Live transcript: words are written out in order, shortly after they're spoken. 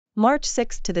March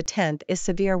 6 to the 10th is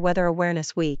Severe Weather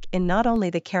Awareness Week in not only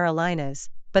the Carolinas,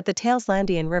 but the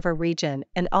Tailslandia River region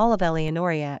and all of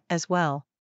Eleanoria as well.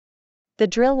 The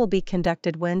drill will be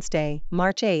conducted Wednesday,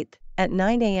 March 8, at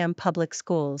 9 a.m. Public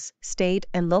schools, state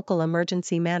and local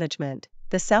emergency management,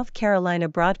 the South Carolina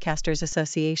Broadcasters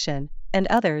Association, and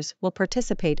others will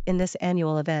participate in this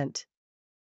annual event.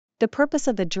 The purpose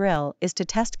of the drill is to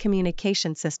test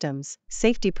communication systems,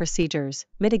 safety procedures,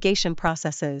 mitigation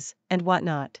processes, and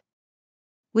whatnot.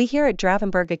 We here at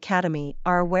Dravenberg Academy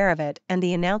are aware of it, and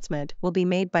the announcement will be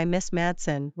made by Miss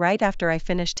Madson right after I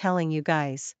finish telling you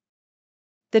guys.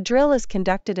 The drill is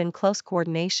conducted in close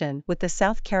coordination with the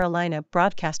South Carolina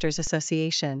Broadcasters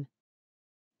Association.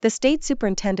 The State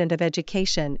Superintendent of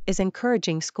Education is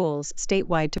encouraging schools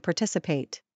statewide to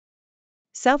participate.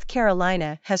 South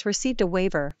Carolina has received a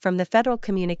waiver from the Federal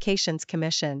Communications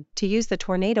Commission to use the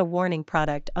tornado warning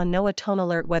product on NOAA Tone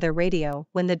Alert Weather Radio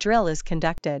when the drill is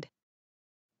conducted.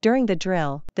 During the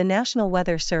drill, the National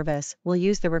Weather Service will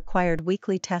use the required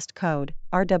weekly test code,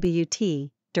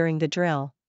 RWT, during the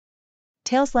drill.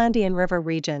 Tailslandia River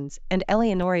Regions and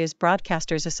Eleanoria's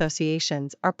Broadcasters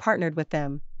Associations are partnered with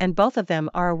them, and both of them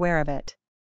are aware of it.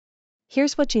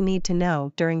 Here's what you need to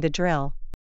know during the drill.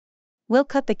 We'll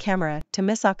cut the camera to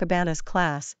Miss Akabana's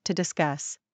class to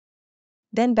discuss.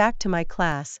 Then back to my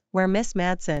class, where Miss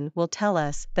Madson will tell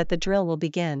us that the drill will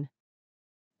begin.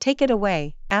 Take it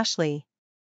away, Ashley.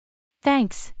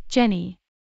 Thanks, Jenny.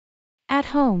 At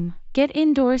home, get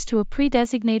indoors to a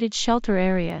pre-designated shelter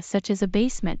area such as a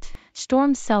basement,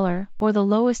 storm cellar, or the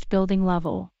lowest building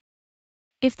level.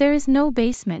 If there is no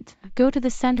basement, go to the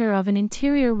center of an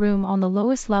interior room on the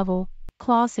lowest level,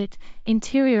 closet,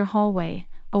 interior hallway,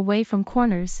 away from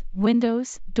corners,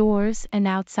 windows, doors, and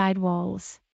outside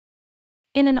walls.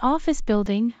 In an office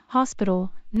building,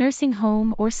 hospital, nursing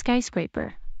home, or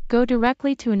skyscraper, go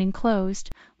directly to an enclosed,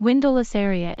 windowless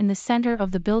area in the center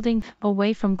of the building,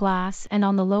 away from glass and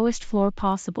on the lowest floor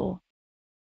possible.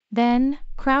 Then,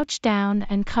 crouch down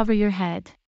and cover your head.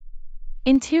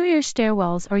 Interior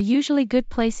stairwells are usually good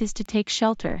places to take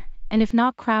shelter, and if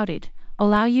not crowded,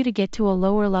 allow you to get to a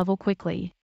lower level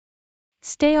quickly.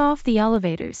 Stay off the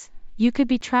elevators, you could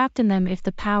be trapped in them if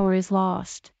the power is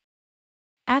lost.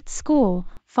 At school,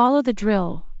 follow the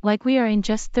drill, like we are in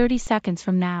just 30 seconds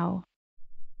from now.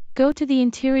 Go to the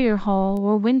interior hall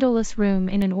or windowless room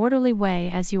in an orderly way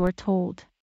as you are told.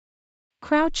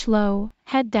 Crouch low,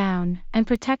 head down, and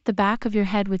protect the back of your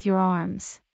head with your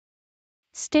arms.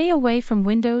 Stay away from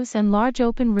windows and large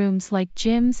open rooms like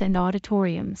gyms and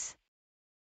auditoriums.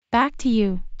 Back to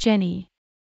you, Jenny.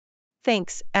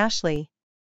 Thanks, Ashley.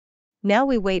 Now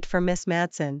we wait for Miss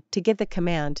Madson to give the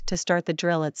command to start the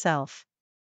drill itself.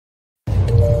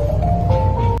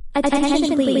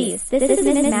 Attention please, this is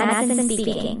Miss Madson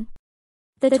speaking.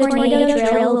 The tornado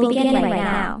drill will begin right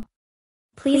now.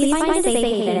 Please find a safe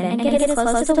haven and get as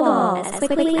close to the wall as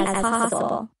quickly as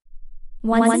possible.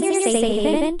 Once you're safe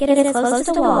haven, get as close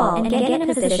to the wall and get in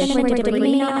a position where debris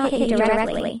may not hit you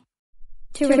directly.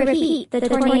 To repeat, the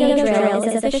tornado drill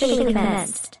is officially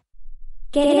commenced.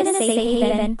 Get in a safe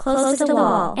haven, close to the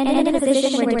wall, and in a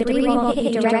position where debris won't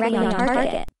hit you directly on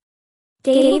target.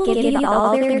 Dave will give you the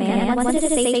all-clear command once it is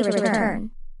safe to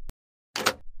return.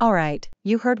 Alright,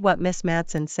 you heard what Miss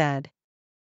Madson said.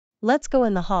 Let's go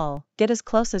in the hall, get as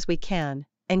close as we can,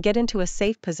 and get into a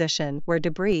safe position where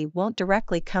debris won't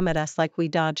directly come at us like we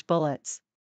dodge bullets.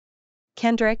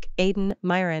 Kendrick, Aiden,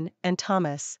 Myron, and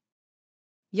Thomas.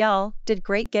 Y'all did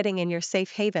great getting in your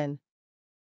safe haven.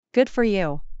 Good for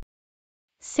you.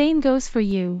 Same goes for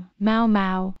you, Mau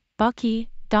Mau, Bucky,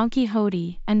 Don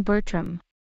Quixote, and Bertram.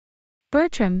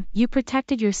 Bertram, you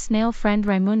protected your snail friend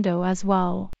Raimundo as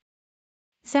well.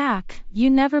 Zach, you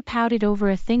never pouted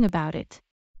over a thing about it.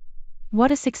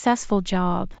 What a successful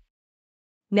job.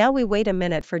 Now we wait a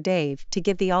minute for Dave to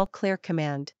give the all-clear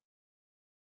command.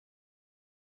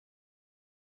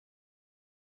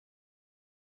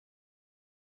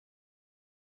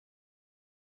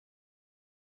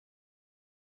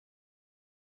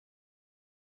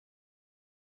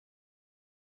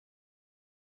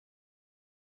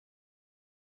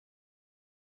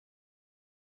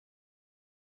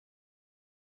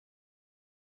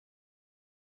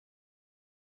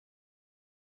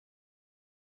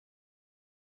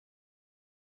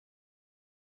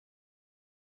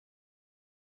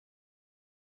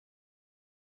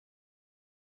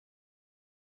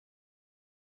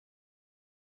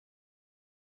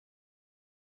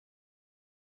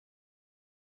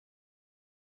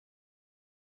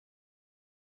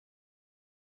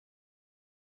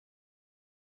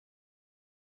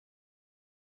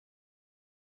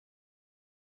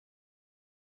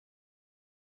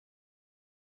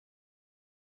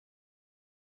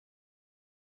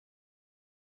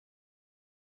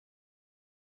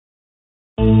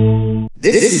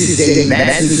 This is Dave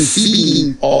Madson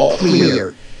speaking, all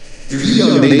clear. 3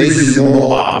 on laser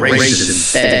normal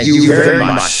operations. Thank you very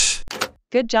much.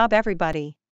 Good job,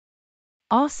 everybody.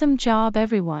 Awesome job,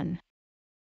 everyone.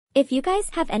 If you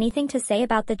guys have anything to say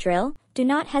about the drill, do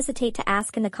not hesitate to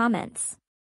ask in the comments.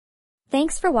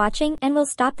 Thanks for watching, and we'll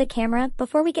stop the camera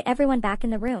before we get everyone back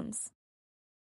in the rooms.